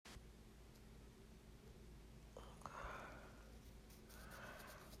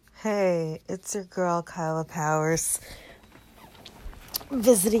Hey, it's your girl Kyla Powers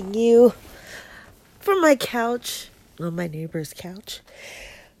visiting you from my couch, on my neighbor's couch.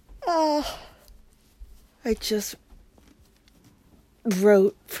 I just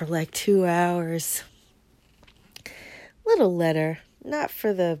wrote for like 2 hours. Little letter, not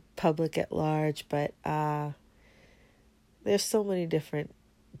for the public at large, but there's so many different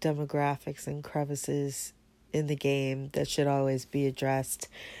demographics and crevices in the game that should always be addressed.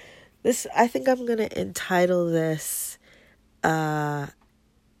 I think I'm going to entitle this, How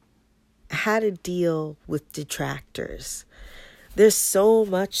to Deal with Detractors. There's so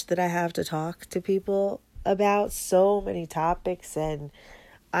much that I have to talk to people about, so many topics, and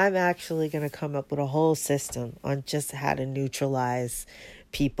I'm actually going to come up with a whole system on just how to neutralize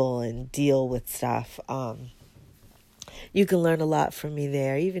people and deal with stuff. You can learn a lot from me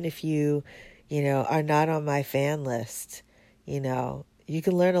there, even if you are not on my fan list. You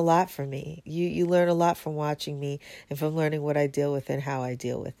can learn a lot from me. You learn a lot from watching me and from learning what I deal with and how I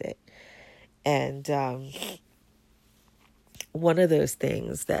deal with it. And one of those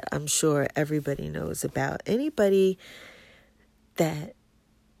things that I'm sure everybody knows about, anybody that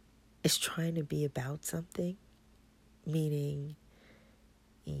is trying to be about something, meaning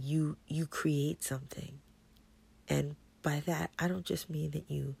you create something. And by that, I don't just mean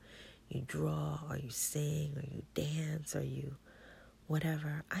that you draw or you sing or you dance or you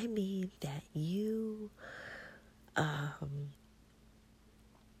whatever. I mean that you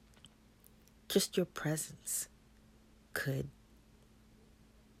just your presence could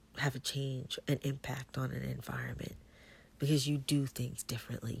have a change, an impact on an environment, because you do things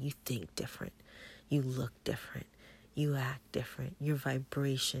differently. You think different. You look different. You act different. Your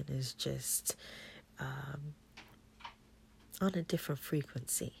vibration is just on a different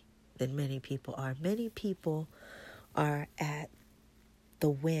frequency than many people are. Many people are at the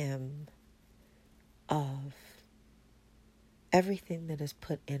whim of everything that is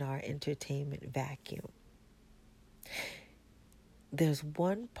put in our entertainment vacuum. There's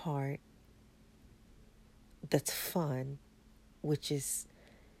one part that's fun, which is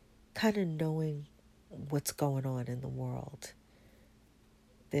kind of knowing what's going on in the world.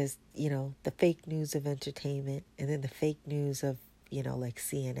 There's, the fake news of entertainment, and then the fake news of, like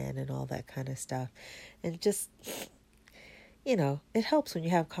CNN and all that kind of stuff. And just, it helps when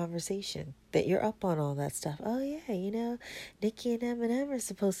you have conversation that you're up on all that stuff. Oh, yeah, Nicki and Eminem are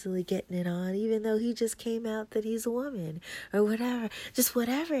supposedly getting it on, even though he just came out that he's a woman or whatever. Just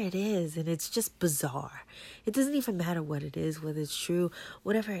whatever it is. And it's just bizarre. It doesn't even matter what it is, whether it's true,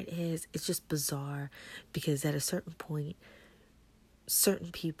 whatever it is, it's just bizarre, because at a certain point,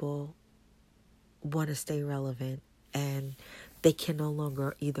 certain people want to stay relevant, and they can no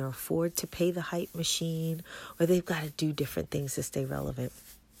longer either afford to pay the hype machine, or they've got to do different things to stay relevant.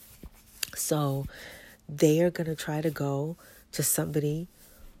 So they are going to try to go to somebody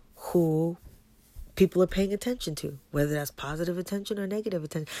who people are paying attention to, whether that's positive attention or negative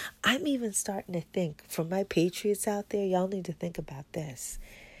attention. I'm even starting to think, for my patriots out there, y'all need to think about this,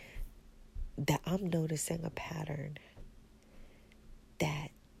 that I'm noticing a pattern that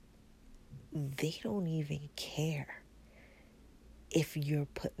they don't even care if you're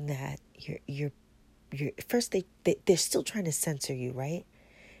putting that, you're first they're still trying to censor you, right?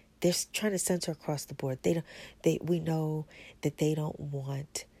 They're trying to censor across the board. We know that they don't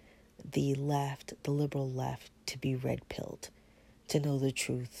want the left, the liberal left, to be red-pilled, to know the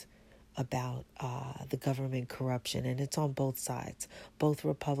truth about the government corruption. And it's on both sides. Both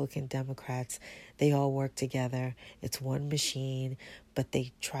Republican, Democrats, they all work together. It's one machine, but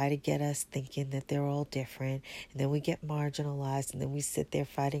they try to get us thinking that they're all different. And then we get marginalized, and then we sit there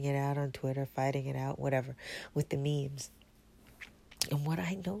fighting it out on Twitter, fighting it out, whatever, with the memes. And what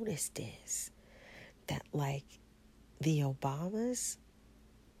I noticed is that, like, the Obamas,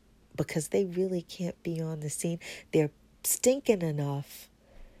 because they really can't be on the scene, they're stinking enough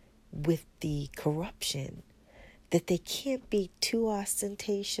with the corruption that they can't be too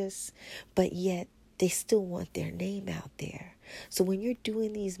ostentatious, but yet they still want their name out there. So when you're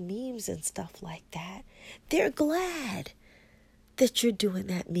doing these memes and stuff like that, they're glad that you're doing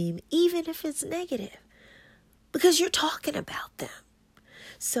that meme, even if it's negative, because you're talking about them.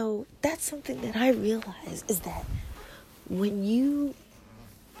 So that's something that I realize, is that when you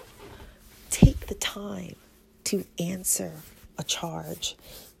take the time to answer a charge,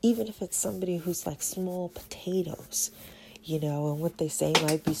 even if it's somebody who's like small potatoes, and what they say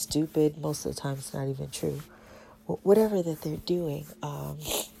might be stupid, most of the time it's not even true, whatever that they're doing,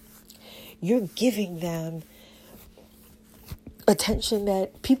 you're giving them attention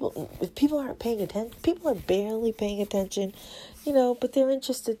that if people aren't paying attention, people are barely paying attention, but they're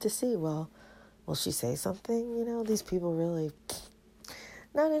interested to see, well, will she say something? These people really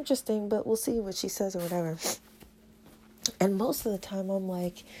not interesting, but we'll see what she says or whatever. And most of the time I'm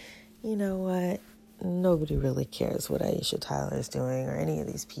like, you know what? Nobody really cares what Aisha Tyler is doing or any of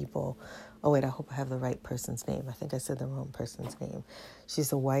these people. Oh, wait, I hope I have the right person's name. I think I said the wrong person's name. She's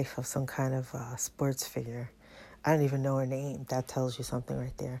the wife of some kind of sports figure. I don't even know her name. That tells you something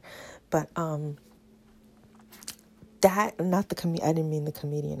right there. But I didn't mean the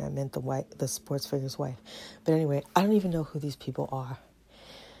comedian. I meant the sports figure's wife. But anyway, I don't even know who these people are.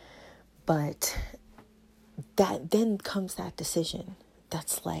 But that then comes that decision.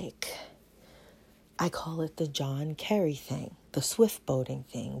 That's like, I call it the John Kerry thing, the swift boating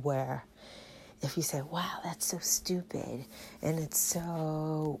thing, where if you say, wow, that's so stupid, and it's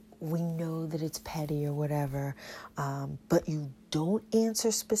so, we know that it's petty or whatever, but you don't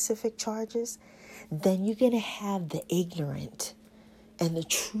answer specific charges, then you're going to have the ignorant and the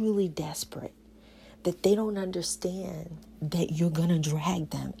truly desperate, that they don't understand that you're going to drag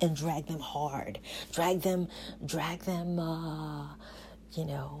them and drag them hard, drag them,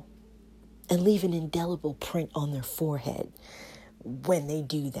 and leave an indelible print on their forehead when they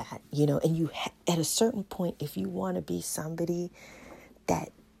do that, and at a certain point, if you want to be somebody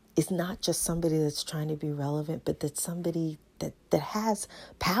that is not just somebody that's trying to be relevant, but that's somebody that has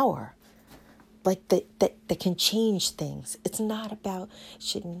power, like that can change things. It's not about, it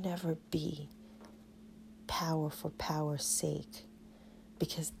should never be power for power's sake,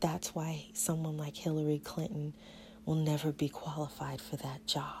 because that's why someone like Hillary Clinton will never be qualified for that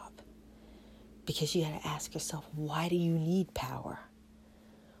job. Because you got to ask yourself, why do you need power?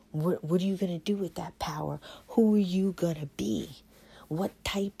 What are you going to do with that power? Who are you going to be? What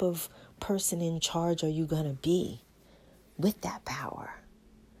type of person in charge are you going to be with that power?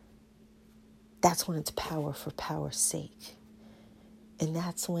 That's when it's power for power's sake. And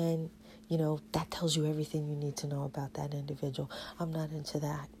that's when, that tells you everything you need to know about that individual. I'm not into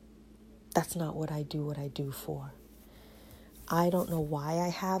that. That's not what I do for. I don't know why I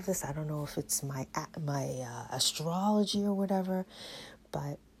have this. I don't know if it's my astrology or whatever,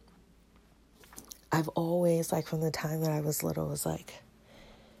 but I've always, like from the time that I was little, was like,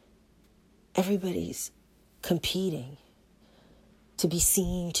 everybody's competing to be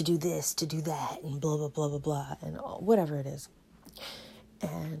seen, to do this, to do that, and blah, blah, blah, blah, blah, and whatever it is.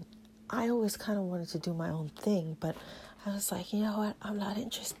 And I always kind of wanted to do my own thing, but I was like, you know what? I'm not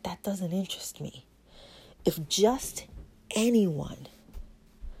interested. That doesn't interest me. If just anyone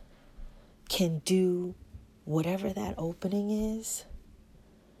can do whatever that opening is,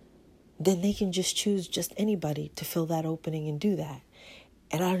 then they can just choose just anybody to fill that opening and do that.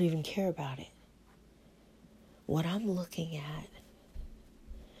 And I don't even care about it. What I'm looking at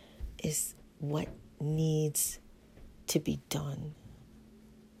is what needs to be done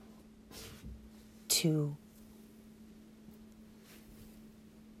to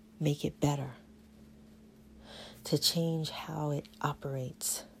make it better, to change how it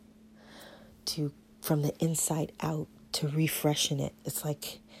operates, from the inside out, to refreshen it. It's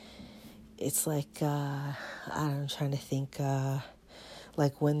like I'm trying to think,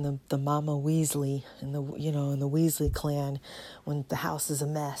 like when the Mama Weasley in the Weasley clan, when the house is a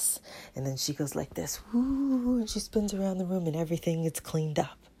mess, and then she goes like this, whoo, and she spins around the room and everything gets cleaned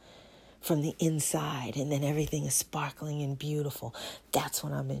up from the inside, and then everything is sparkling and beautiful. That's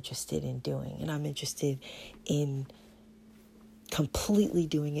what I'm interested in doing, and I'm interested in completely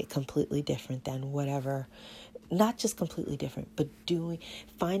doing it completely different than whatever, not just completely different, but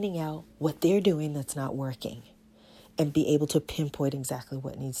finding out what they're doing that's not working and be able to pinpoint exactly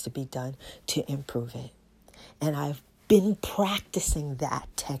what needs to be done to improve it. And I've been practicing that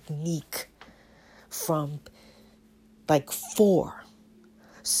technique from like 4.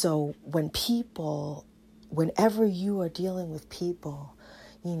 So whenever you are dealing with people,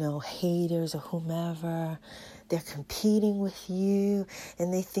 haters or whomever, they're competing with you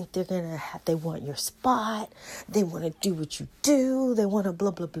and they think they want your spot. They want to do what you do. They want to blah,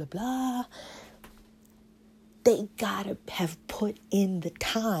 blah, blah, blah. They gotta have put in the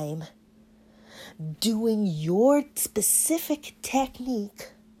time doing your specific technique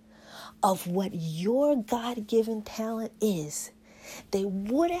of what your God-given talent is. They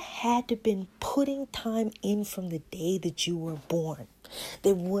would have had to been putting time in from the day that you were born.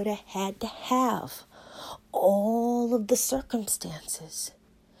 They would have had to have all of the circumstances,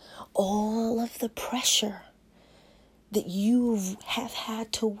 all of the pressure that you have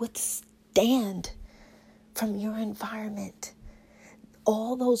had to withstand from your environment,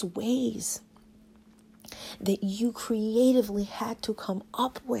 all those ways that you creatively had to come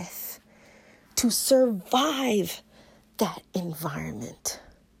up with to survive that environment.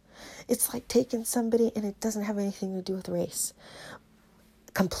 It's like taking somebody, and it doesn't have anything to do with race.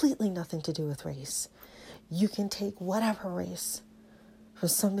 Completely nothing to do with race. You can take whatever race from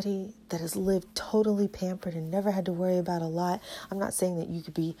somebody that has lived totally pampered and never had to worry about a lot. I'm not saying that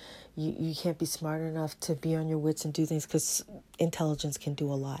you can't be smart enough to be on your wits and do things, because intelligence can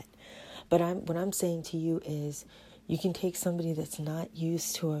do a lot. But what I'm saying to you is, you can take somebody that's not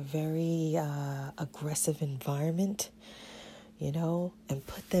used to a very aggressive environment, and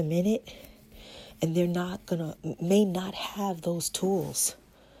put them in it, and may not have those tools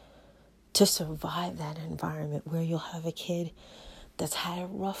to survive that environment, where you'll have a kid that's had it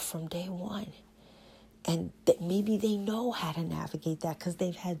rough from day one. And that maybe they know how to navigate that because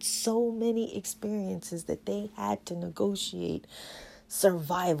they've had so many experiences that they had to negotiate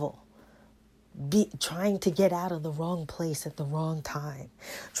survival. Trying to get out of the wrong place at the wrong time.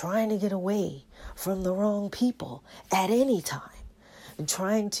 Trying to get away from the wrong people at any time. And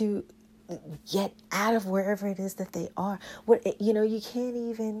trying to get out of wherever it is that they are. You can't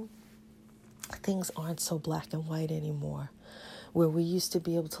even... Things aren't so black and white anymore. Where we used to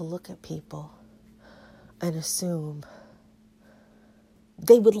be able to look at people and assume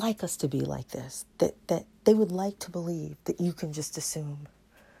they would like us to be like this. That they would like to believe that you can just assume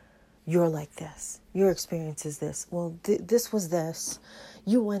you're like this. Your experience is this. Well, this was this.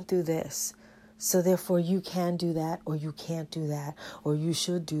 You went through this. So therefore you can do that, or you can't do that, or you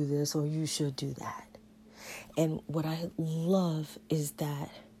should do this, or you should do that. And what I love is that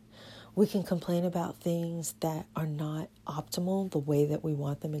we can complain about things that are not optimal the way that we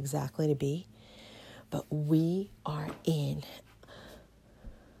want them exactly to be. But we are in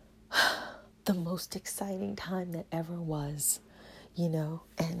the most exciting time that ever was,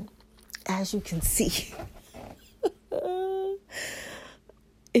 and as you can see,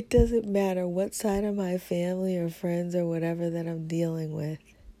 it doesn't matter what side of my family or friends or whatever that I'm dealing with,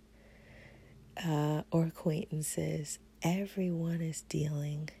 or acquaintances, everyone is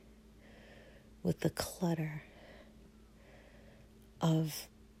dealing with the clutter of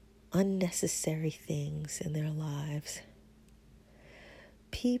unnecessary things in their lives.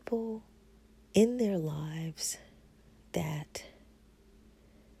 People in their lives that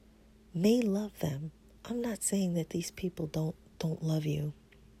may love them. I'm not saying that these people don't love you.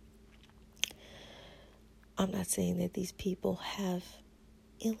 I'm not saying that these people have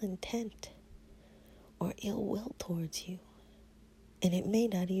ill intent or ill will towards you. And it may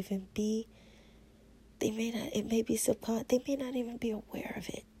not even be, it may be subconscious, they may not even be aware of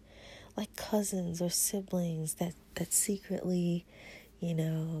it. Like cousins or siblings that secretly,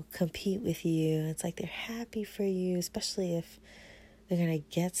 compete with you. It's like they're happy for you, especially if they're going to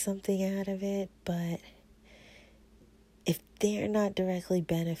get something out of it. But if they're not directly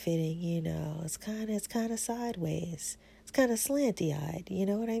benefiting, it's kind of sideways. It's kind of slanty-eyed, you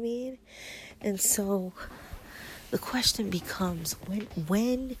know what I mean? And so the question becomes,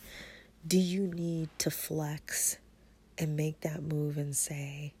 when do you need to flex and make that move and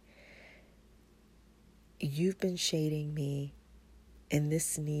say, you've been shading me and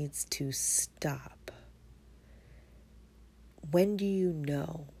this needs to stop? When do you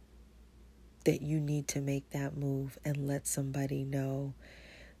know that you need to make that move and let somebody know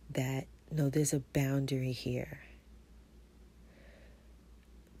that, no, there's a boundary here?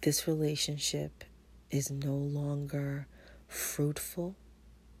 This relationship is no longer fruitful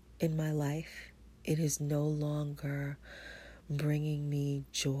in my life. It is no longer bringing me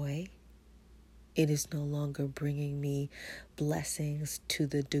joy. It is no longer bringing me blessings to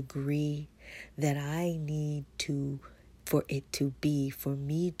the degree that I need for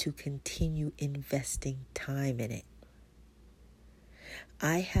me to continue investing time in it.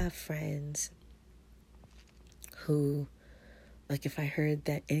 I have friends who, like, if I heard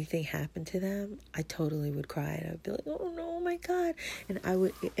that anything happened to them, I totally would cry, and I'd be like, "Oh no, oh my God!" And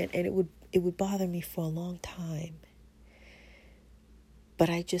it would bother me for a long time. But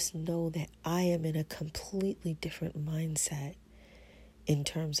I just know that I am in a completely different mindset in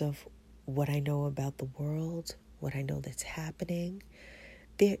terms of what I know about the world, what I know that's happening.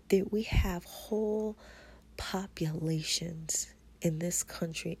 We have whole populations in this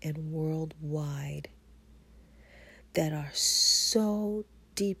country and worldwide that are so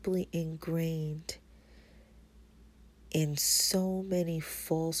deeply ingrained in so many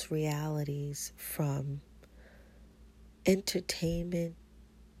false realities, from entertainment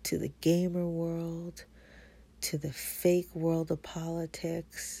to the gamer world, to the fake world of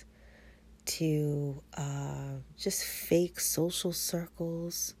politics, to just fake social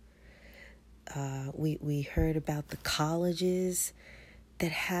circles, We heard about the colleges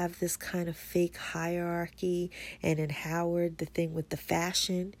that have this kind of fake hierarchy, and in Howard, the thing with the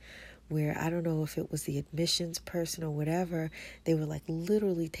fashion, where I don't know if it was the admissions person or whatever, they were like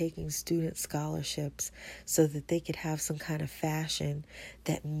literally taking student scholarships so that they could have some kind of fashion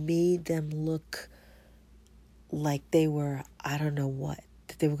that made them look like they were, I don't know what,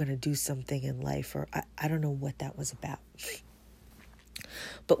 that they were going to do something in life, or I don't know what that was about.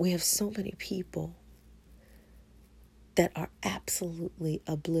 But we have so many people that are absolutely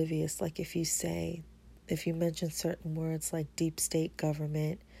oblivious. Like if you mention certain words like deep state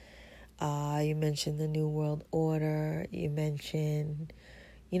government, you mention the New World Order, you mention,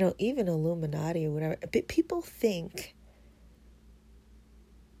 even Illuminati or whatever. But people think,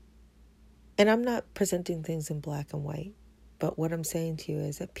 and I'm not presenting things in black and white, but what I'm saying to you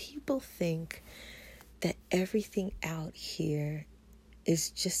is that people think that everything out here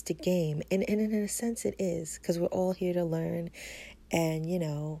is just a game. And in a sense it is, because we're all here to learn, and,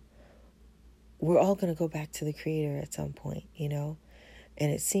 we're all going to go back to the Creator at some point, And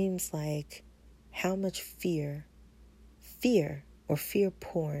it seems like how much fear or fear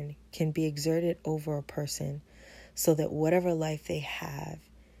porn can be exerted over a person so that whatever life they have,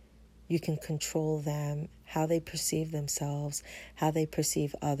 you can control them, how they perceive themselves, how they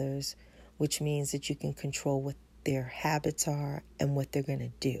perceive others, which means that you can control what their habits are and what they're going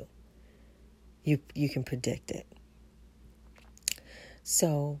to do. You can predict it.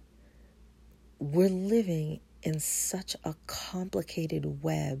 So we're living in such a complicated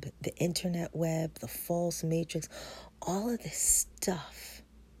web, the internet web, the false matrix, all of this stuff,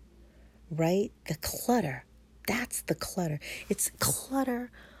 right? The clutter, that's the clutter. It's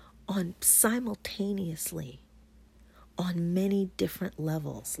clutter on simultaneously on many different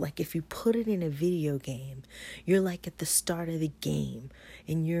levels. Like if you put it in a video game, you're like at the start of the game,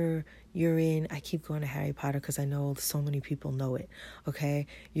 and you're in, I keep going to Harry Potter because I know so many people know it, okay?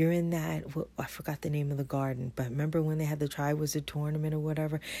 You're in that, I forgot the name of the garden, but remember when they had the Triwizard Tournament or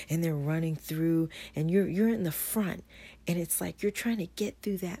whatever, and they're running through, and you're in the front, and it's like you're trying to get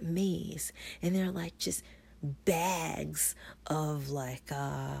through that maze, and they're like just bags of like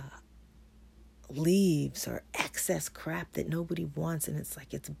leaves or excess crap that nobody wants, and it's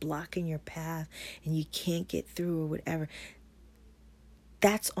like it's blocking your path and you can't get through or whatever.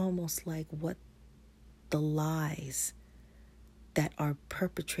 That's almost like what the lies that are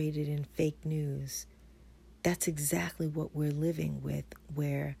perpetrated in fake news, that's exactly what we're living with,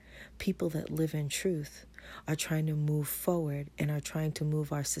 where people that live in truth are trying to move forward and are trying to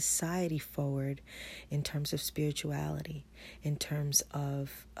move our society forward in terms of spirituality, in terms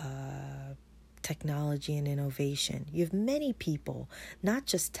of technology and innovation. You have many people, not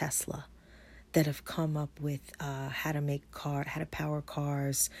just Tesla, that have come up with how to power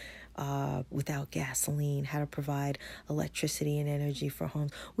cars without gasoline, how to provide electricity and energy for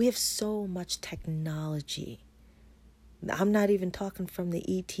homes. We have so much technology. I'm not even talking from the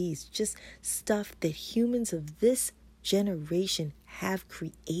ETs, just stuff that humans of this generation have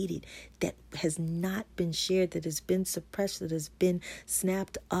created that has not been shared, that has been suppressed, that has been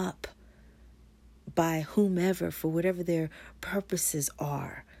snapped up by whomever for whatever their purposes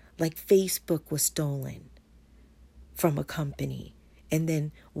are. Like Facebook was stolen from a company and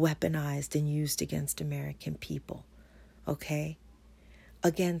then weaponized and used against American people, okay?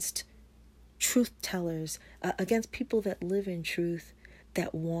 Against truth tellers, against people that live in truth,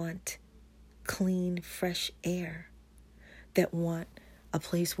 that want clean, fresh air, that want a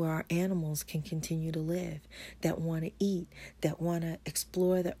place where our animals can continue to live, that want to eat, that want to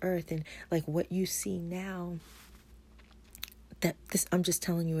explore the earth. And like what you see now, I'm just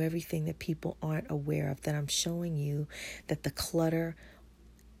telling you everything that people aren't aware of, that I'm showing you that the clutter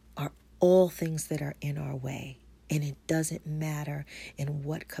are all things that are in our way. And it doesn't matter in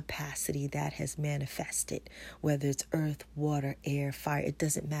what capacity that has manifested, whether it's earth, water, air, fire. It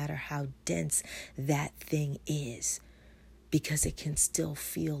doesn't matter how dense that thing is, because it can still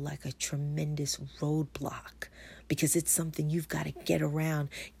feel like a tremendous roadblock, because it's something you've got to get around,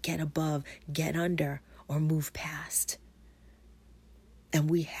 get above, get under, or move past. And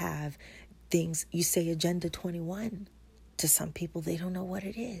we have things, you say Agenda 21. To some people, they don't know what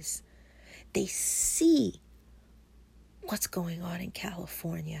it is. They see what's going on in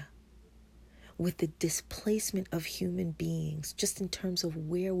California with the displacement of human beings, just in terms of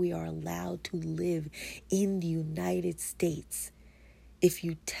where we are allowed to live in the United States. If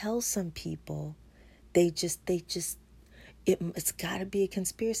you tell some people, it's got to be a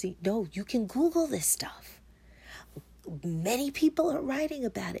conspiracy. No, you can Google this stuff. Many people are writing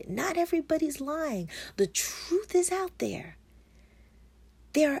about it. Not everybody's lying. The truth is out there.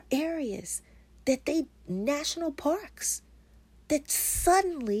 There are areas that they national parks that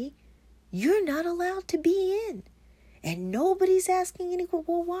suddenly you're not allowed to be in. And nobody's asking any,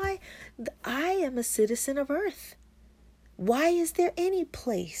 well, why? I am a citizen of Earth. Why is there any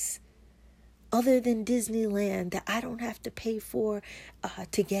place other than Disneyland that I don't have to pay for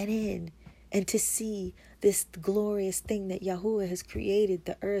to get in and to see this glorious thing that Yahuwah has created,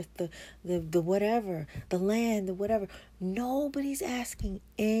 the earth, the whatever, the land, the whatever. Nobody's asking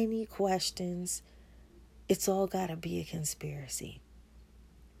any questions. It's all got to be a conspiracy.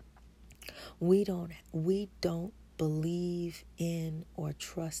 We don't believe in or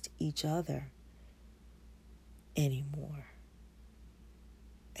trust each other anymore.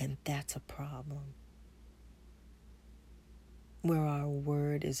 And that's a problem. Where our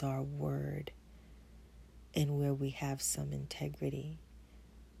word is our word and where we have some integrity.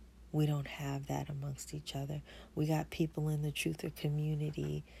 We don't have that amongst each other. We got people in the truther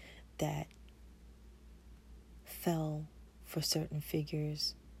community that fell for certain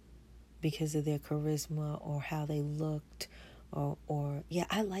figures because of their charisma or how they looked or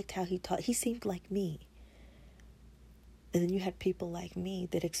I liked how he taught. He seemed like me. And then you had people like me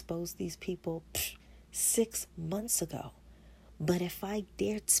that exposed these people 6 months ago. But if I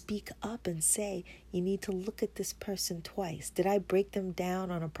dared speak up and say, you need to look at this person twice. Did I break them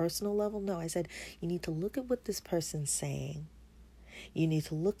down on a personal level? No, I said, you need to look at what this person's saying. You need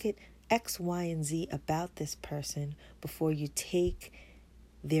to look at X, Y, and Z about this person before you take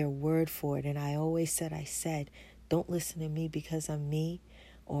their word for it. And I always said, don't listen to me because I'm me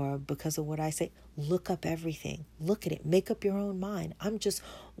or because of what I say. Look up everything. Look at it. Make up your own mind.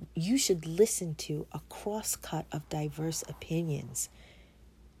 You should listen to a cross-cut of diverse opinions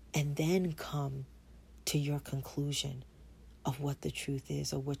and then come to your conclusion of what the truth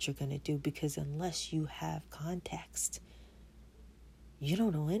is or what you're going to do. Because unless you have context, you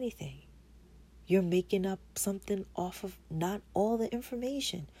don't know anything. You're making up something off of not all the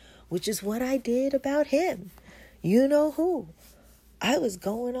information, which is what I did about him. You know who? I was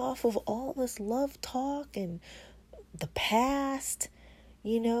going off of all this love talk and the past.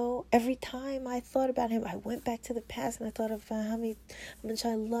 Every time I thought about him, I went back to the past and I thought about how much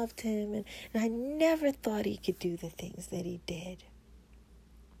I loved him. And I never thought he could do the things that he did.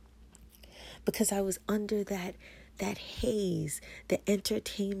 Because I was under that haze, the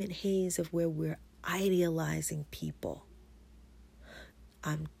entertainment haze of where we're idealizing people.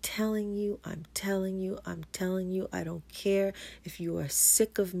 I'm telling you, I don't care if you are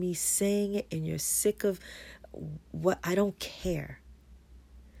sick of me saying it and you're sick of what, I don't care.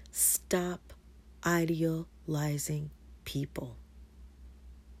 Stop idealizing people.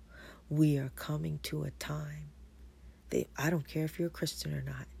 We are coming to a time that I don't care if you're a Christian or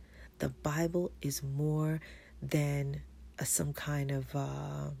not. The Bible is more than some kind of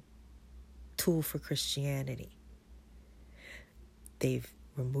tool for Christianity. They've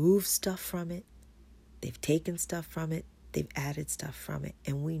removed stuff from it. They've taken stuff from it. They've added stuff from it.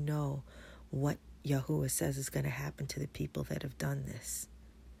 And we know what Yahuwah says is going to happen to the people that have done this.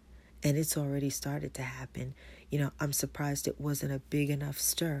 And it's already started to happen. I'm surprised it wasn't a big enough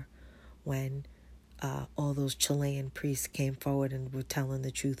stir when all those Chilean priests came forward and were telling the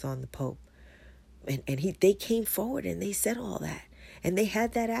truth on the Pope. And they came forward and they said all that. And they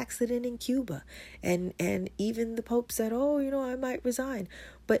had that accident in Cuba. And even the Pope said, I might resign.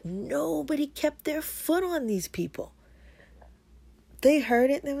 But nobody kept their foot on these people. They heard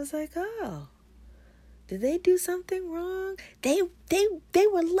it and it was like, did they do something wrong? They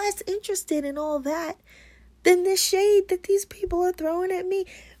were less interested in all that than the shade that these people are throwing at me.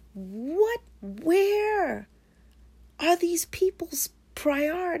 Where are these people's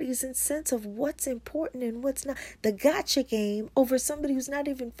priorities and sense of what's important and what's not? The gotcha game over somebody who's not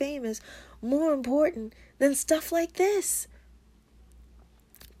even famous, more important than stuff like this.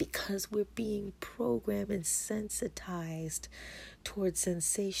 Because we're being programmed and sensitized towards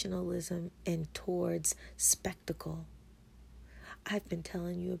sensationalism and towards spectacle. I've been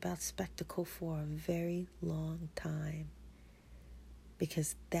telling you about spectacle for a very long time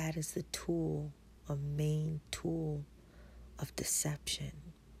because that is the tool, a main tool of deception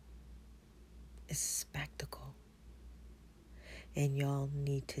is spectacle. And y'all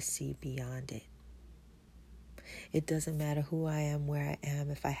need to see beyond it. It doesn't matter who I am, where I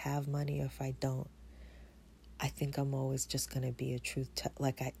am, if I have money or if I don't. I think I'm always just going to be a truth.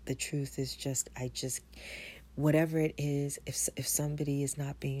 The truth is whatever it is, if somebody is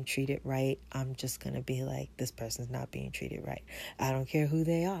not being treated right, I'm just going to be like, this person's not being treated right. I don't care who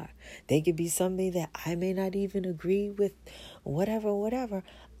they are. They could be somebody that I may not even agree with, whatever.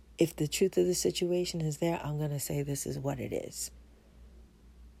 If the truth of the situation is there, I'm going to say this is what it is.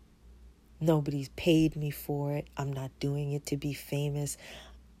 Nobody's paid me for it. I'm not doing it to be famous.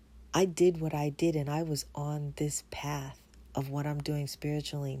 I did what I did, and I was on this path of what I'm doing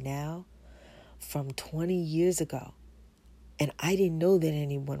spiritually now from 20 years ago. And I didn't know that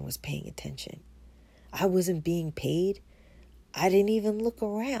anyone was paying attention. I wasn't being paid. I didn't even look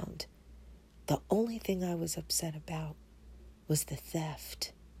around. The only thing I was upset about was the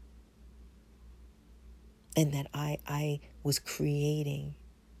theft. And that I was creating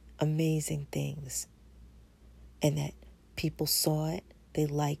amazing things. And that people saw it, they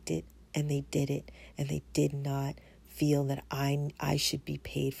liked it, and they did it. And they did not feel that I should be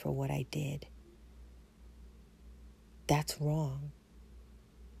paid for what I did. That's wrong.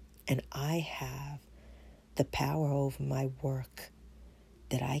 And I have the power over my work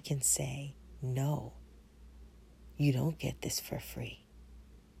that I can say, no, you don't get this for free.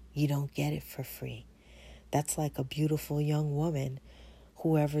 You don't get it for free. That's like a beautiful young woman,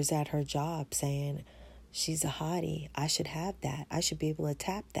 whoever's at her job, saying, she's a hottie. I should have that. I should be able to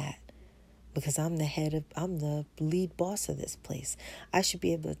tap that because I'm the lead boss of this place. I should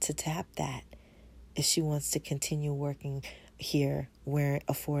be able to tap that if she wants to continue working here,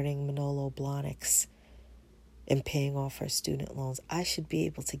 affording Manolo Blahniks and paying off her student loans. I should be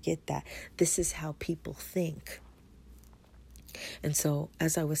able to get that. This is how people think. And so,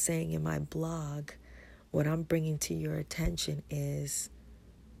 as I was saying in my blog, what I'm bringing to your attention is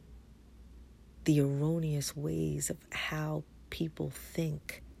the erroneous ways of how people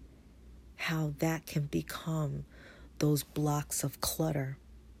think, how that can become those blocks of clutter,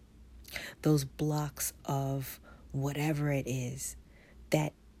 those blocks of whatever it is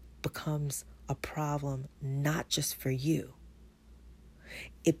that becomes a problem, not just for you.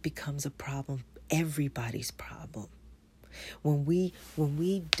 It becomes a problem, everybody's problem. When we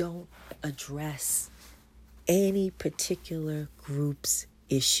don't address any particular group's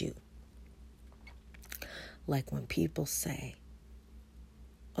issue, like when people say,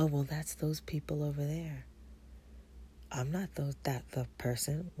 oh, well, that's those people over there. I'm not the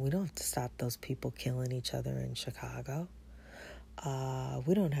person. We don't have to stop those people killing each other in Chicago.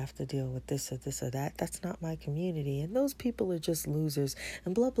 We don't have to deal with this or that. That's not my community. And those people are just losers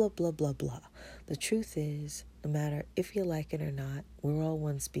and blah, blah, blah, blah, blah. The truth is, no matter if you like it or not, we're all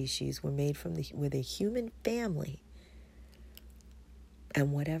one species. We're made with a human family.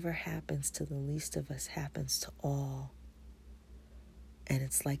 And whatever happens to the least of us happens to all. And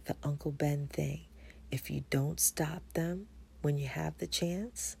it's like the Uncle Ben thing. If you don't stop them when you have the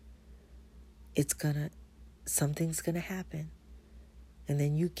chance, something's gonna happen. And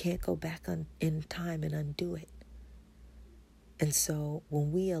then you can't go back in time and undo it. And so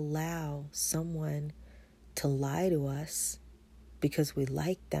when we allow someone to lie to us because we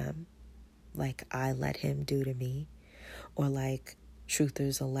like them, like I let him do to me, or like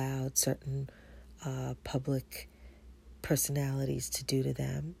truthers allowed certain public personalities to do to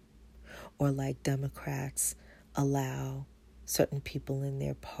them, or like Democrats allow certain people in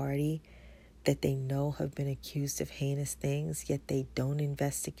their party that they know have been accused of heinous things, yet they don't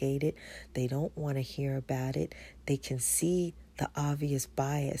investigate it. They don't want to hear about it. They can see the obvious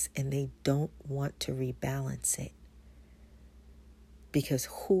bias and they don't want to rebalance it. Because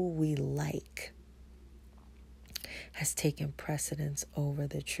who we like has taken precedence over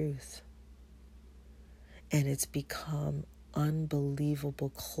the truth. And it's become unbelievable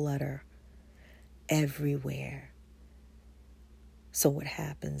clutter everywhere. So what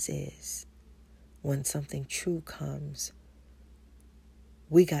happens is, when something true comes,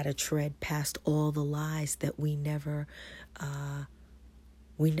 we got to tread past all the lies that we never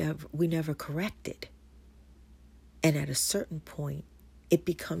corrected. And at a certain point, it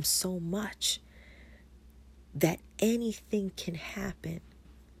becomes so much that anything can happen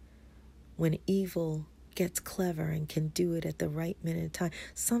when evil gets clever and can do it at the right minute of time.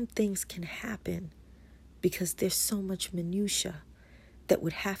 Some things can happen because there's so much minutia that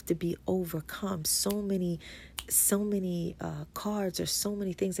would have to be overcome. So many cards or so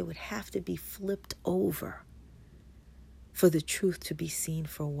many things that would have to be flipped over for the truth to be seen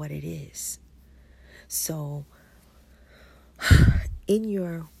for what it is. So in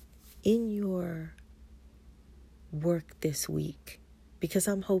your work this week, because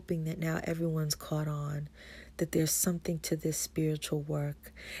I'm hoping that now everyone's caught on that there's something to this spiritual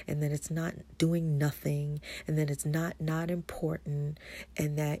work, and that it's not doing nothing, and that it's not important,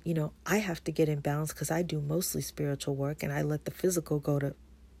 and that, I have to get in balance because I do mostly spiritual work and I let the physical go to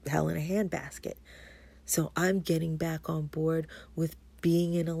hell in a handbasket. So I'm getting back on board with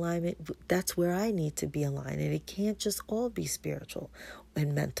being in alignment. That's where I need to be aligned, and it can't just all be spiritual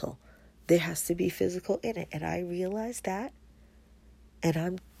and mental. There has to be physical in it, and I realize that. And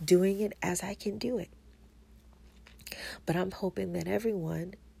I'm doing it as I can do it. But I'm hoping that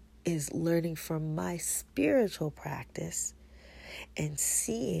everyone is learning from my spiritual practice and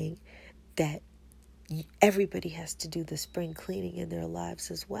seeing that everybody has to do the spring cleaning in their lives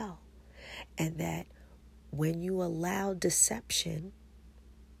as well. And that when you allow deception,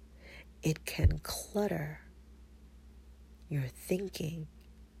 it can clutter your thinking,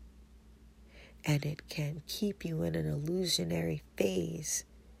 and it can keep you in an illusionary phase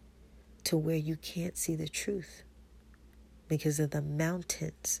to where you can't see the truth because of the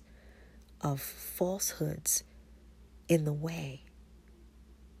mountains of falsehoods in the way.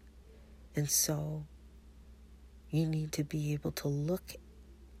 And so you need to be able to look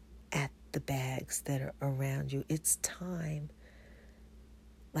at the bags that are around you. It's time.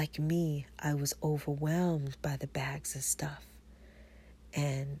 Like me, I was overwhelmed by the bags of stuff.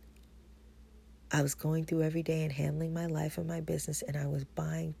 And I was going through every day and handling my life and my business, and I was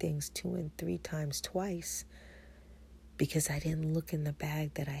buying things 2 and 3 times twice because I didn't look in the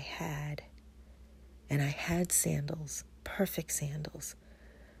bag that I had. And I had sandals, perfect sandals,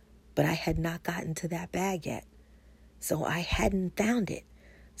 but I had not gotten to that bag yet. So I hadn't found it.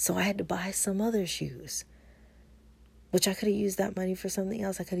 So I had to buy some other shoes, which I could have used that money for something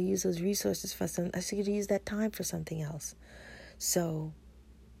else. I could have used those resources for something. I could have used that time for something else. So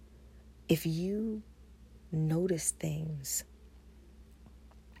if you notice things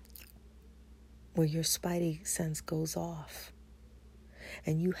where your spidey sense goes off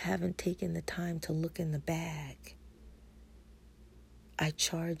and you haven't taken the time to look in the bag, I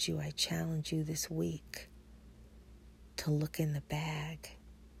challenge you this week to look in the bag,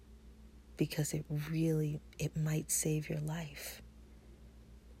 because it might save your life.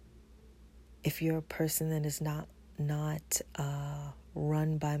 If you're a person that is not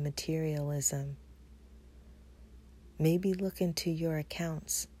run by materialism, maybe look into your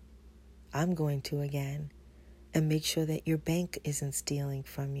accounts. I'm going to again, and make sure that your bank isn't stealing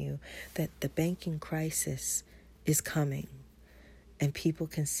from you, that the banking crisis is coming, and people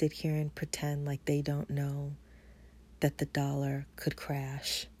can sit here and pretend like they don't know that the dollar could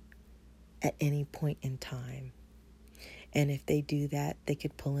crash at any point in time. And if they do that, they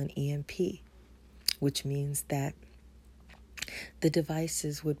could pull an EMP, which means that the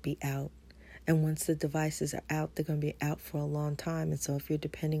devices would be out. And once the devices are out, they're going to be out for a long time. And so if you're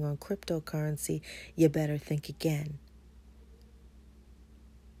depending on cryptocurrency, you better think again.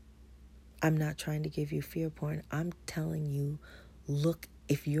 I'm not trying to give you fear porn. I'm telling you, look,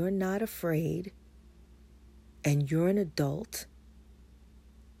 if you're not afraid and you're an adult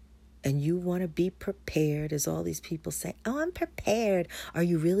and you want to be prepared, as all these people say, oh, I'm prepared. Are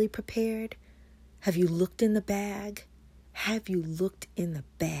you really prepared? Have you looked in the bag? Have you looked in the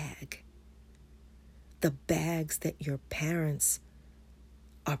bag? The bags that your parents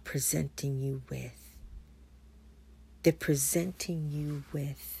are presenting you with. They're presenting you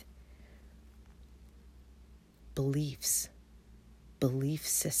with beliefs, belief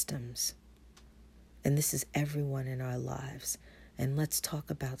systems. And this is everyone in our lives. And let's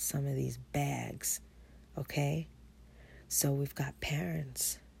talk about some of these bags, okay? So we've got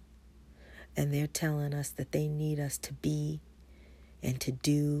parents, and they're telling us that they need us to be and to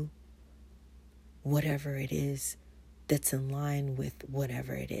do whatever it is that's in line with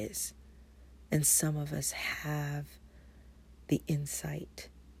whatever it is. And some of us have the insight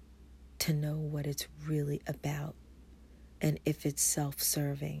to know what it's really about, and if it's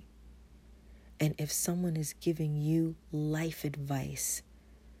self-serving. And if someone is giving you life advice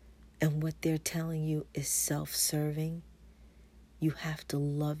and what they're telling you is self-serving, you have to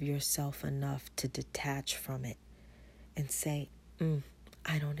love yourself enough to detach from it and say,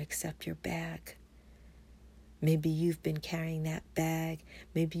 I don't accept your bag. Maybe you've been carrying that bag.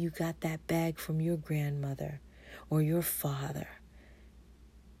 Maybe you got that bag from your grandmother or your father,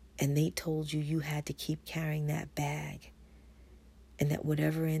 and they told you had to keep carrying that bag, and that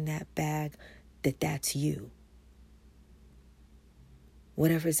whatever in that bag, that's you.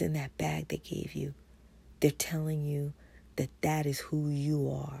 Whatever's in that bag they gave you, they're telling you that is who you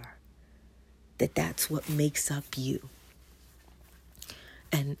are, that's what makes up you.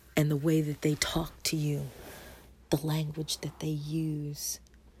 And the way that they talk to you, the language that they use,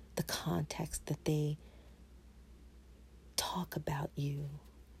 the context that they talk about you,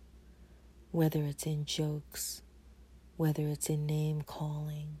 whether it's in jokes, whether it's in name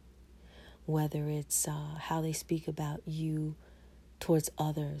calling, whether it's how they speak about you towards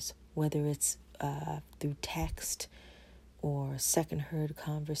others, whether it's through text or second-heard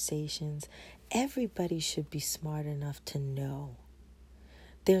conversations. Everybody should be smart enough to know.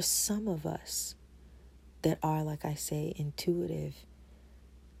 There's some of us that are, like I say, intuitive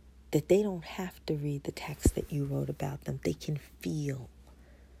that they don't have to read the text that you wrote about them. They can feel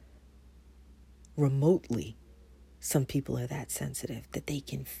remotely. Some people are that sensitive that they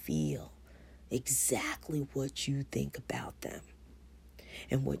can feel exactly what you think about them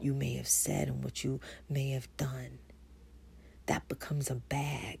and what you may have said and what you may have done. That becomes a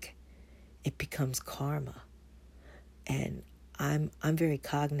bag. It becomes karma. And I'm very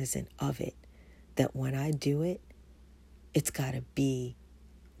cognizant of it, that when I do it, it's got to be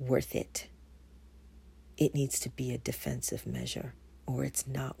worth it. It needs to be a defensive measure, or it's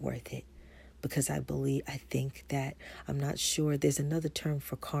not worth it. Because I think that, I'm not sure, there's another term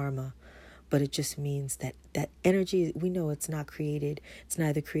for karma, but it just means that energy, we know it's not created, it's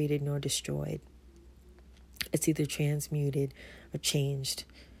neither created nor destroyed. It's either transmuted or changed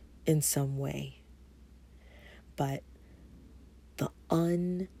in some way. But the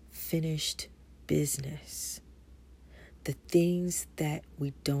unfinished business, the things that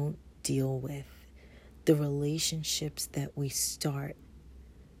we don't deal with, the relationships that we start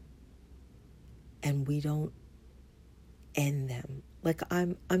and we don't end them. Like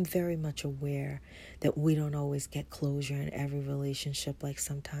I'm very much aware that we don't always get closure in every relationship. Like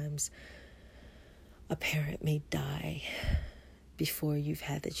sometimes a parent may die before you've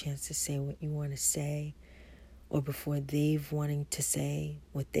had the chance to say what you want to say, or before they've wanting to say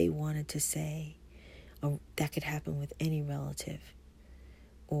what they wanted to say. Or that could happen with any relative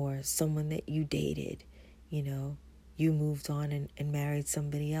or someone that you dated. You moved on and married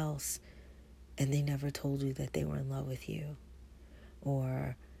somebody else, and they never told you that they were in love with you,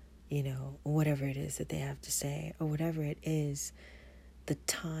 or whatever it is that they have to say, or whatever it is. The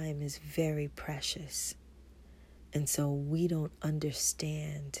time is very precious. And so we don't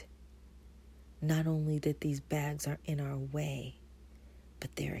understand not only that these bags are in our way,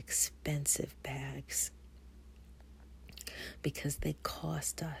 but they're expensive bags because they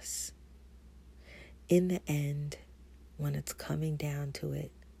cost us. In the end, when it's coming down to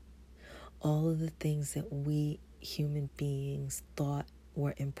it, all of the things that we human beings thought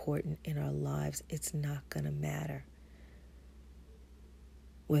were important in our lives, it's not going to matter.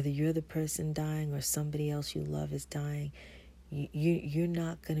 Whether you're the person dying or somebody else you love is dying, you're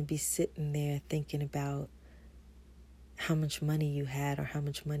not going to be sitting there thinking about how much money you had or how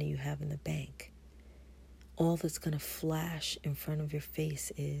much money you have in the bank. All that's going to flash in front of your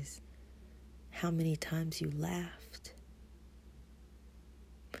face is how many times you laughed,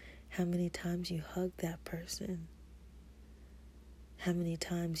 how many times you hugged that person, how many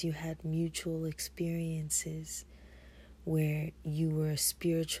times you had mutual experiences where you were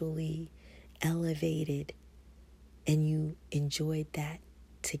spiritually elevated and you enjoyed that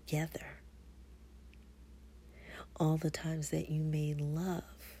together. All the times that you made love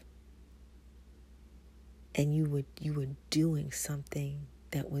and you were doing something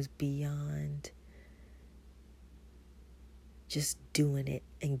that was beyond just doing it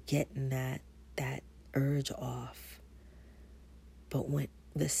and getting that urge off. But when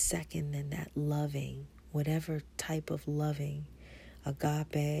the second then that loving, whatever type of loving,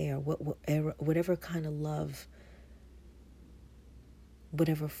 agape or whatever kind of love,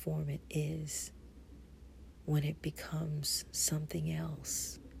 whatever form it is, when it becomes something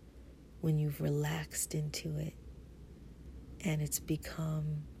else, when you've relaxed into it and it's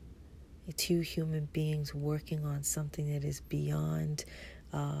become two human beings working on something that is beyond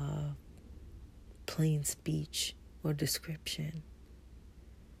plain speech or description.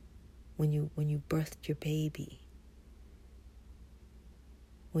 When you birthed your baby,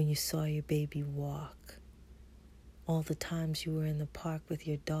 when you saw your baby walk, all the times you were in the park with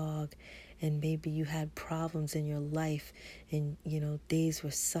your dog and maybe you had problems in your life and days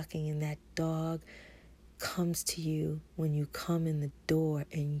were sucking, and that dog comes to you when you come in the door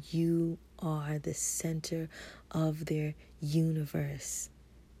and you are the center of their universe,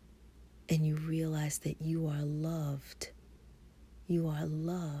 and you realize that you are loved. You are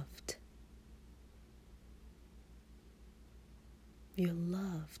loved. You're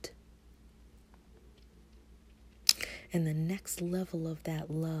loved. And the next level of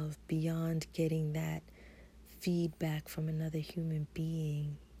that love, beyond getting that feedback from another human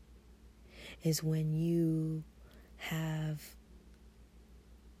being, is when you have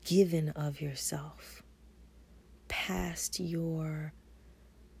given of yourself past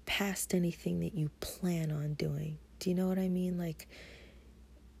anything that you plan on doing. Do you know what I mean? Like,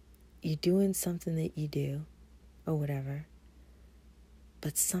 you're doing something that you do or whatever,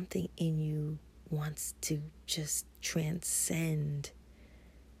 but something in you wants to just transcend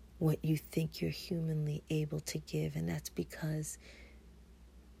what you think you're humanly able to give. And that's because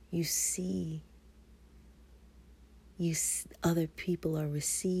you see other people are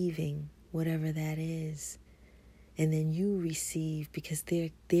receiving whatever that is. And then you receive because they're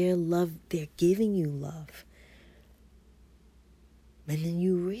giving you love. And then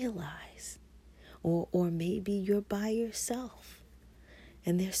you realize, or maybe you're by yourself.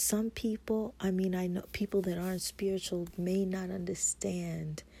 And there's some people, I know people that aren't spiritual may not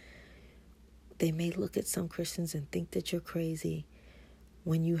understand. They may look at some Christians and think that you're crazy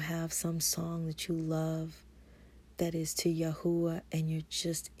when you have some song that you love that is to Yahuwah, and you're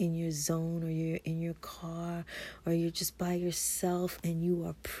just in your zone, or you're in your car, or you're just by yourself and you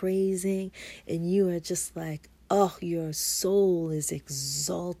are praising, and you are just like, oh, your soul is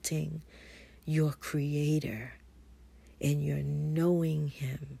exalting your Creator, and you're knowing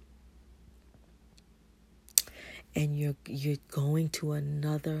Him, and you're going to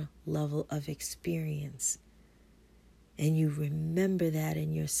another level of experience, and you remember that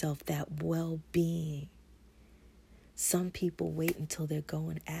in yourself, that well-being. Some people wait until they're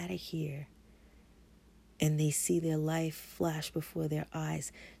going out of here and they see their life flash before their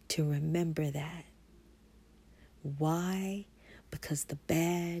eyes to remember that. Why? Because the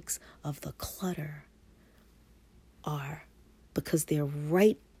bags of the clutter because they're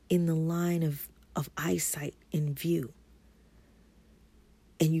right in the line of eyesight in view.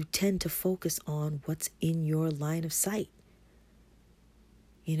 And you tend to focus on what's in your line of sight.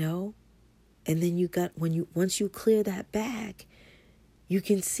 And then once you clear that bag, you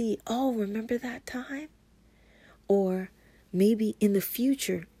can see, oh, remember that time? Or maybe in the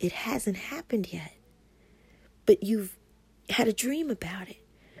future, it hasn't happened yet, but you've had a dream about it,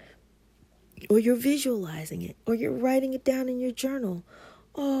 or you're visualizing it, or you're writing it down in your journal.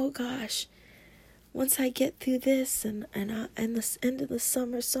 Oh gosh, once I get through this and the end of the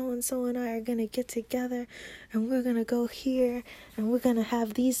summer, so-and-so and I are going to get together and we're going to go here and we're going to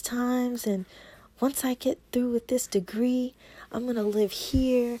have these times. And once I get through with this degree, I'm going to live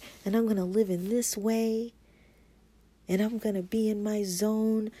here and I'm going to live in this way. And I'm going to be in my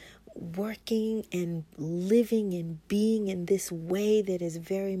zone, working and living and being in this way that is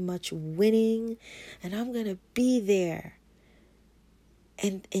very much winning. And I'm going to be there.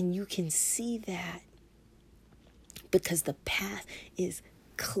 And you can see that because the path is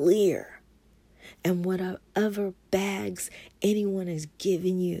clear. And whatever bags anyone is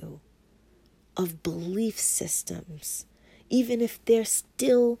giving you of belief systems, even if they're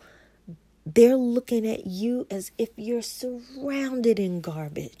looking at you as if you're surrounded in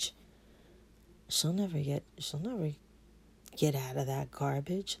garbage. She'll never get out of that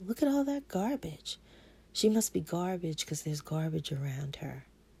garbage. Look at all that garbage. She must be garbage because there's garbage around her.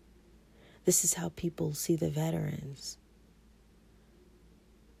 This is how people see the veterans.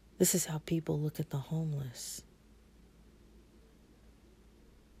 This is how people look at the homeless.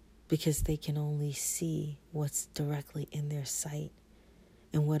 Because they can only see what's directly in their sight.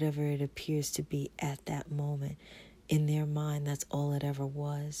 And whatever it appears to be at that moment. In their mind, that's all it ever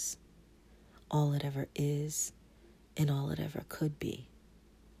was. All it ever is. And all it ever could be.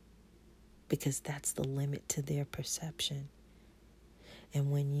 Because that's the limit to their perception. And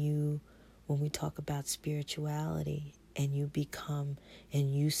when we talk about spirituality and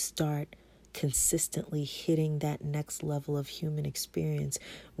you start consistently hitting that next level of human experience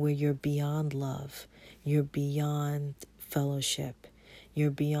where you're beyond love, you're beyond fellowship,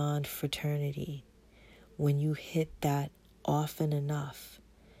 you're beyond fraternity. When you hit that often enough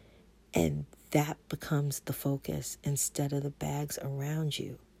and that becomes the focus instead of the bags around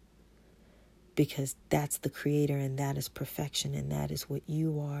you, because that's the Creator and that is perfection and that is what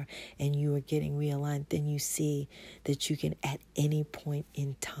you are, and you are getting realigned, then you see that you can at any point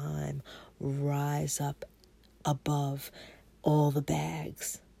in time rise up above all the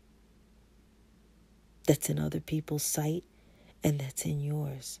bags that's in other people's sight and that's in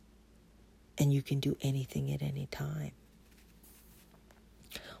yours. And you can do anything at any time.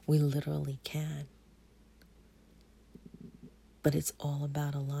 We literally can. But it's all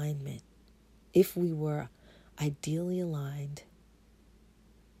about alignment. If we were ideally aligned,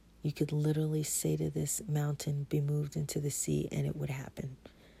 you could literally say to this mountain, be moved into the sea, and it would happen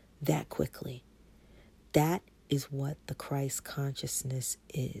that quickly. That is what the Christ consciousness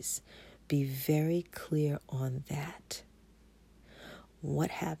is. Be very clear on that. What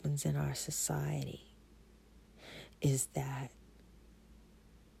happens in our society is that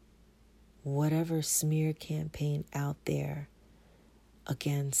whatever smear campaign out there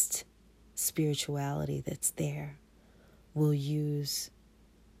against spirituality that's there will use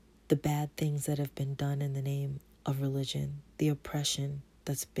the bad things that have been done in the name of religion, the oppression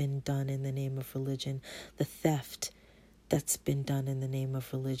that's been done in the name of religion, the theft that's been done in the name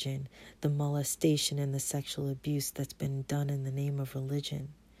of religion, the molestation and the sexual abuse that's been done in the name of religion,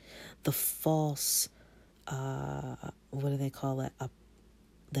 the false, what do they call it,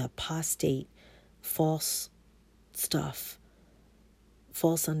 the apostate, false stuff,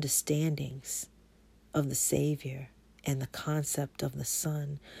 false understandings of the Savior and the concept of the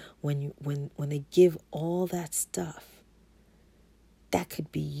Son. When they give all that stuff, that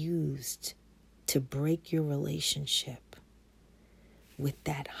could be used to break your relationship with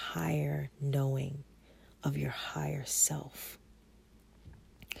that higher knowing of your higher self.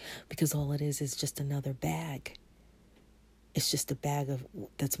 Because all it is just another bag. It's just a bag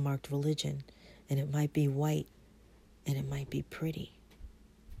that's marked religion. And it might be white and it might be pretty.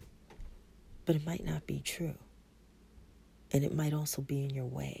 But it might not be true. And it might also be in your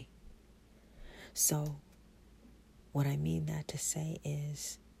way. So what I mean that to say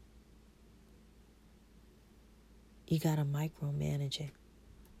is, you got to micromanage it.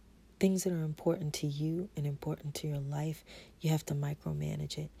 Things that are important to you and important to your life, you have to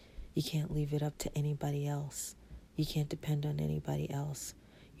micromanage it. You can't leave it up to anybody else. You can't depend on anybody else.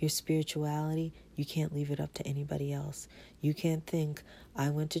 Your spirituality, you can't leave it up to anybody else. You can't think, I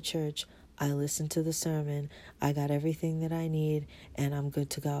went to church, I listened to the sermon, I got everything that I need, and I'm good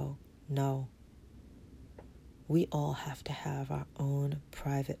to go. No. We all have to have our own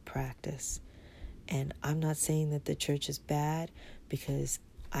private practice. And I'm not saying that the church is bad, because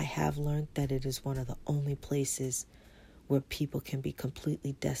I have learned that it is one of the only places where people can be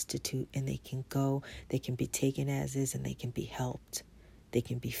completely destitute and they can go, they can be taken as is, and they can be helped. They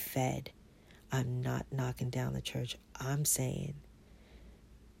can be fed. I'm not knocking down the church. I'm saying,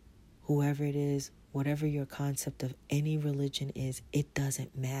 whoever it is, whatever your concept of any religion is, it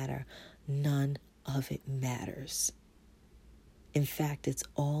doesn't matter. None of it matters. In fact, it's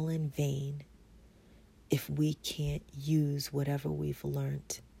all in vain if we can't use whatever we've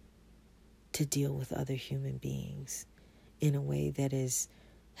learned to deal with other human beings in a way that is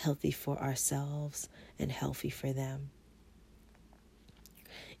healthy for ourselves and healthy for them.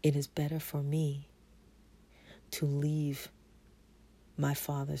 It is better for me to leave my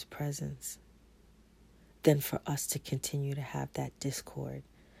Father's presence than for us to continue to have that discord.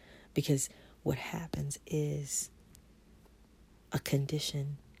 Because what happens is a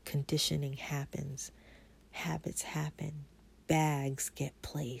conditioning happens. Habits happen. Bags get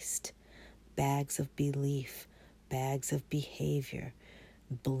placed. Bags of belief, bags of behavior,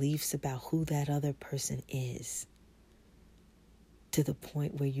 beliefs about who that other person is, to the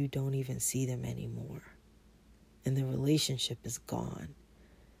point where you don't even see them anymore. And the relationship is gone.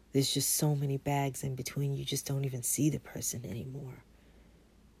 There's just so many bags in between, you just don't even see the person anymore.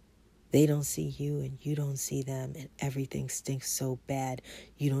 They don't see you and you don't see them, and everything stinks so bad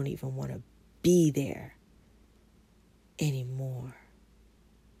you don't even want to be there anymore.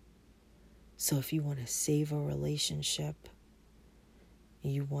 So if you want to save a relationship,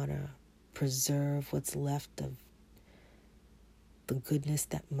 you want to preserve what's left of the goodness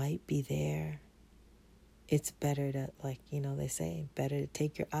that might be there, it's better to, like, they say, better to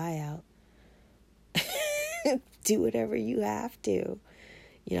take your eye out. Do whatever you have to.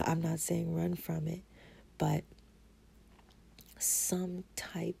 I'm not saying run from it, but some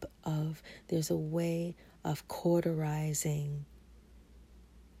type of, there's a way of cauterizing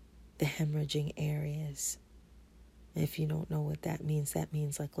the hemorrhaging areas. And if you don't know what that means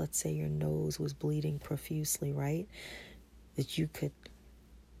like, let's say your nose was bleeding profusely, right? That you could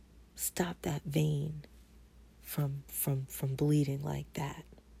stop that vein from bleeding like that.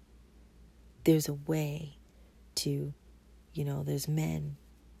 There's a way to, there's men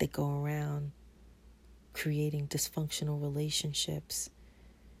that go around creating dysfunctional relationships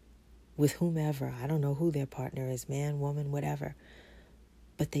with whomever. I don't know who their partner is, man, woman, whatever.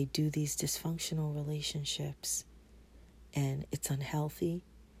 But they do these dysfunctional relationships, and it's unhealthy,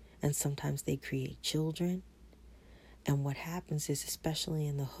 and sometimes they create children. And what happens is, especially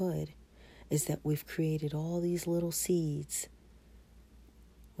in the hood, is that we've created all these little seeds,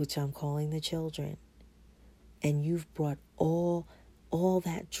 which I'm calling the children, and you've brought all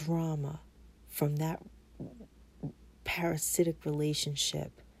that drama from that parasitic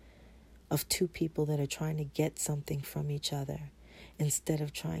relationship of two people that are trying to get something from each other instead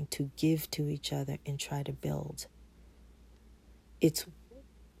of trying to give to each other and try to build. It's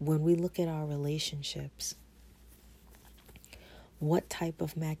when we look at our relationships, what type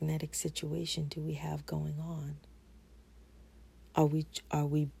of magnetic situation do we have going on? Are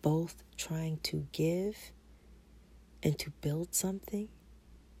we both trying to give and to build something?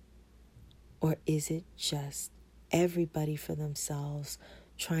 Or is it just everybody for themselves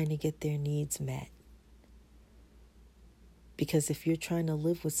trying to get their needs met? Because if you're trying to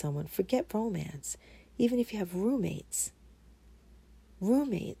live with someone, forget romance. Even if you have roommates,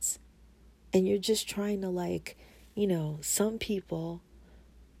 and you're just trying to some people,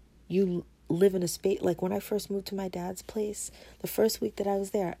 you live in a space, like when I first moved to my dad's place, the first week that I was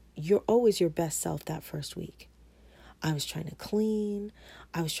there, you're always your best self that first week. I was trying to clean.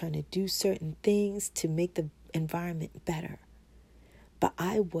 I was trying to do certain things to make the environment better. But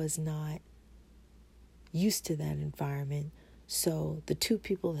I was not used to that environment. So the two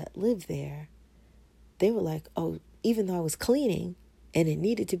people that lived there, they were like, oh, even though I was cleaning and it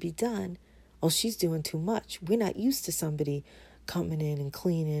needed to be done, oh, she's doing too much. We're not used to somebody coming in and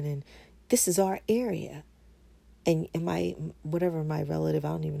cleaning, and this is our area. And my relative, I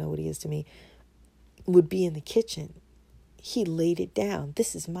don't even know what he is to me, would be in the kitchen. He laid it down.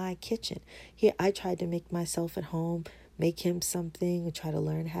 This is my kitchen. Here, I tried to make myself at home, make him something, and try to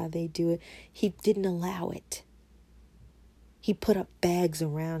learn how they do it. He didn't allow it. He put up bags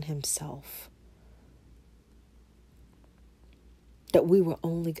around himself. That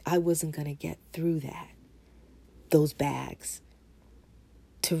I wasn't going to get through those bags,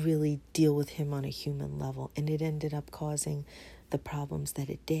 to really deal with him on a human level. And it ended up causing the problems that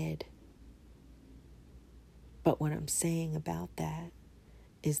it did. But what I'm saying about that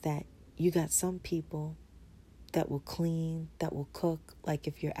is that you got some people that will clean, that will cook. Like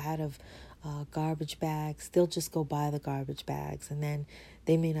if you're out of garbage bags, they'll just go buy the garbage bags. And then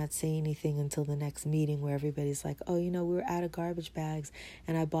they may not say anything until the next meeting where everybody's like, oh, we were out of garbage bags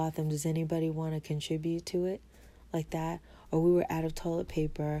and I bought them. Does anybody want to contribute to it? Like that. Or we were out of toilet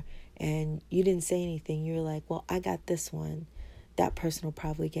paper and you didn't say anything. You were like, well, I got this one. That person will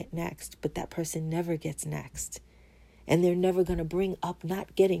probably get next, but that person never gets next. And they're never going to bring up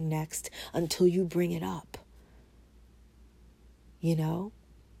not getting next until you bring it up.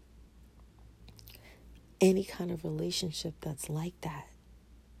 Any kind of relationship that's like that,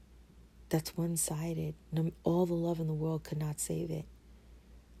 that's one-sided, all the love in the world could not save it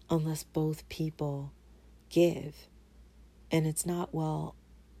unless both people give. And it's not, well,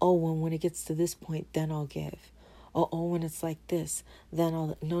 when it gets to this point, then I'll give. Oh, when it's like this, then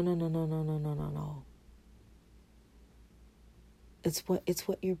I'll... No. If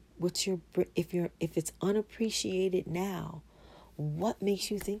it's unappreciated now, what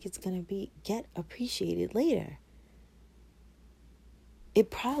makes you think it's going to get appreciated later? It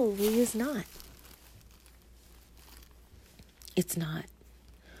probably is not. It's not.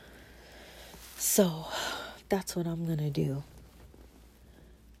 So that's what I'm going to do,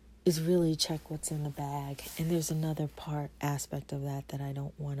 is really check what's in the bag. And there's another aspect of that I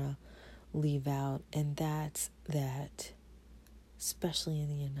don't want to leave out. And that's that, especially in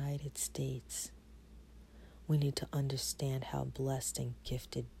the United States, we need to understand how blessed and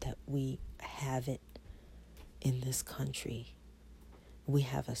gifted that we have it in this country. We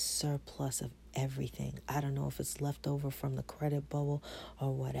have a surplus of everything. I don't know if it's left over from the credit bubble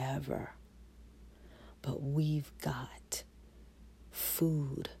or whatever. But we've got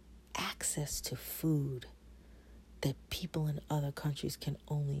food, access to food that people in other countries can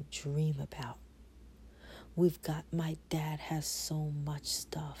only dream about. My dad has so much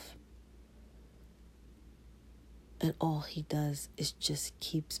stuff. And all he does is just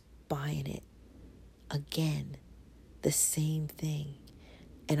keeps buying it. Again, the same thing.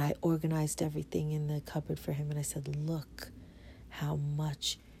 And I organized everything in the cupboard for him. And I said, look how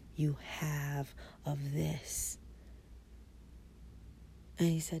much you have of this. And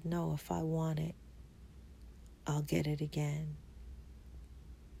he said, no, if I want it, I'll get it again.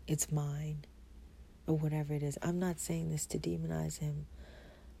 It's mine. Or whatever it is. I'm not saying this to demonize him.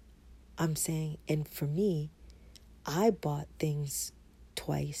 I'm saying, and for me, I bought things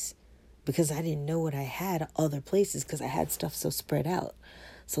twice because I didn't know what I had other places, because I had stuff so spread out.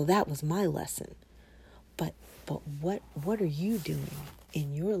 So that was my lesson. But what are you doing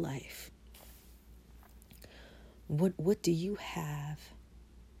in your life? What do you have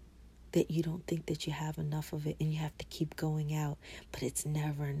that you don't think that you have enough of it, and you have to keep going out, but it's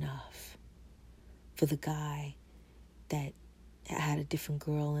never enough? For the guy that had a different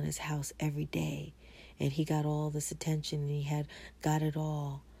girl in his house every day, and he got all this attention, and he had got it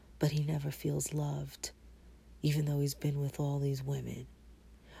all, but he never feels loved, even though he's been with all these women.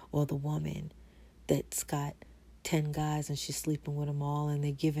 Or the woman that's got 10 guys and she's sleeping with them all, and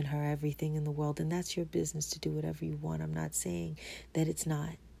they're giving her everything in the world. And that's your business to do whatever you want. I'm not saying that it's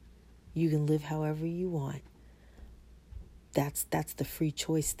not. You can live however you want. That's the free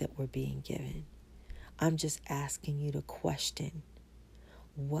choice that we're being given. I'm just asking you to question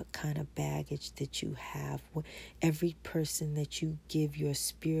what kind of baggage that you have. Every person that you give your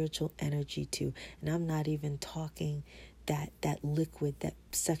spiritual energy to, and I'm not even talking that liquid, that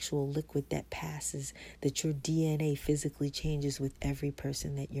sexual liquid that passes, that your DNA physically changes with every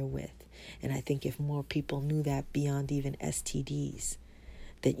person that you're with. And I think if more people knew that beyond even STDs,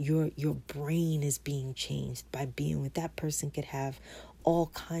 that your brain is being changed by being with that person, could have all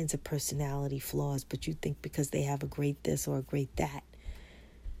kinds of personality flaws, but you think because they have a great this or a great that,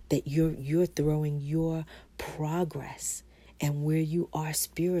 that you're throwing your progress and where you are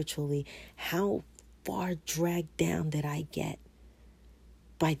spiritually, how far dragged down did I get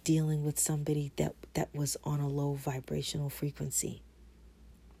by dealing with somebody that was on a low vibrational frequency?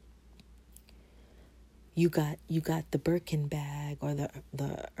 You got the Birkin bag or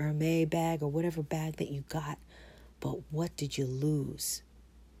the Hermes bag or whatever bag that you got, but what did you lose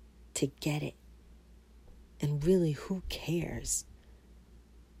to get it? And really, who cares?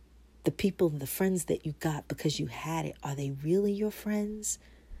 The people, the friends that you got because you had it, are they really your friends?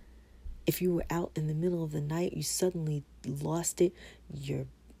 If you were out in the middle of the night, you suddenly lost it,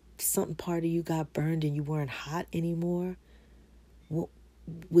 something part of you got burned and you weren't hot anymore, well,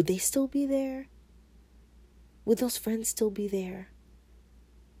 would they still be there? Would those friends still be there?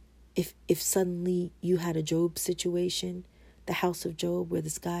 If suddenly you had a Job situation, the house of Job, where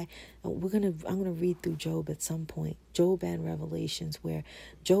this guy, I'm gonna read through Job at some point, Job and Revelations, where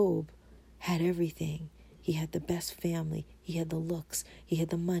Job had everything. He had the best family, he had the looks, he had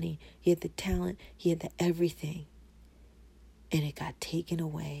the money, he had the talent, he had the everything. And it got taken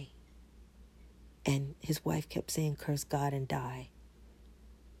away. And his wife kept saying, curse God and die.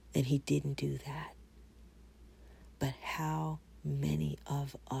 And he didn't do that. But how many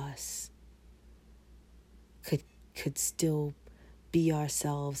of us could still be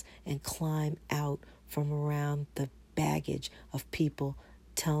ourselves and climb out from around the baggage of people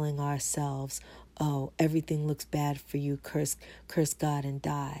telling ourselves, oh, everything looks bad for you, curse God and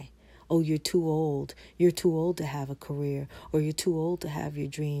die. Oh, you're too old. You're too old to have a career, or you're too old to have your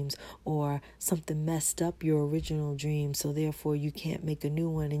dreams, or something messed up your original dream, so therefore you can't make a new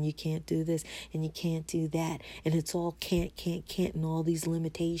one, and you can't do this, and you can't do that. And it's all can't, and all these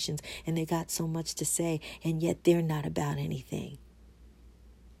limitations, and they got so much to say, and yet they're not about anything.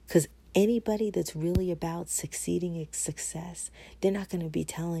 Because anybody that's really about succeeding in success, they're not going to be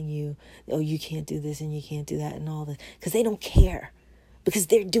telling you, oh, you can't do this, and you can't do that, and all this, because they don't care. Because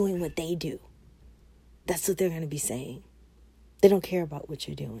they're doing what they do. That's what they're going to be saying. They don't care about what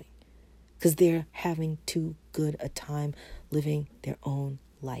you're doing. Because they're having too good a time living their own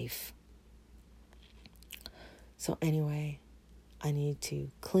life. So anyway, I need to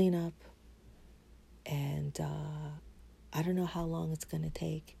clean up. And I don't know how long it's going to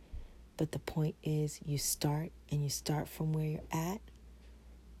take. But the point is, you start from where you're at.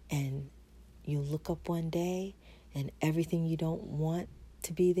 And you look up one day, and everything you don't want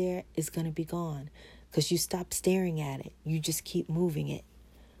to be there is going to be gone, because you stop staring at it. You just keep moving it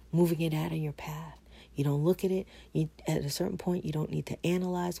out of your path. You don't look at it. At a certain point, you don't need to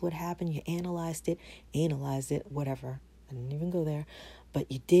analyze what happened. You analyzed it, whatever. I didn't even go there. But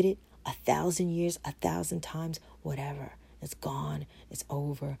you did it 1,000 years, 1,000 times, whatever. It's gone. It's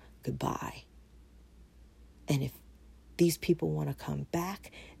over. Goodbye. And if these people want to come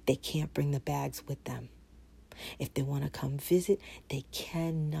back, they can't bring the bags with them. If they want to come visit, they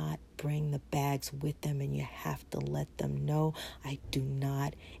cannot bring the bags with them, and you have to let them know, I do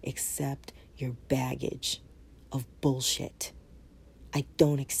not accept your baggage of bullshit. I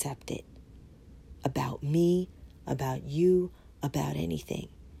don't accept it. About me, about you, about anything.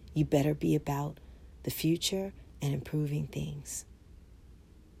 You better be about the future and improving things.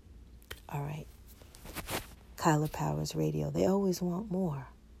 All right. Kyla Powers Radio. They always want more.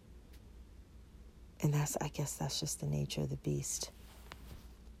 And I guess that's just the nature of the beast.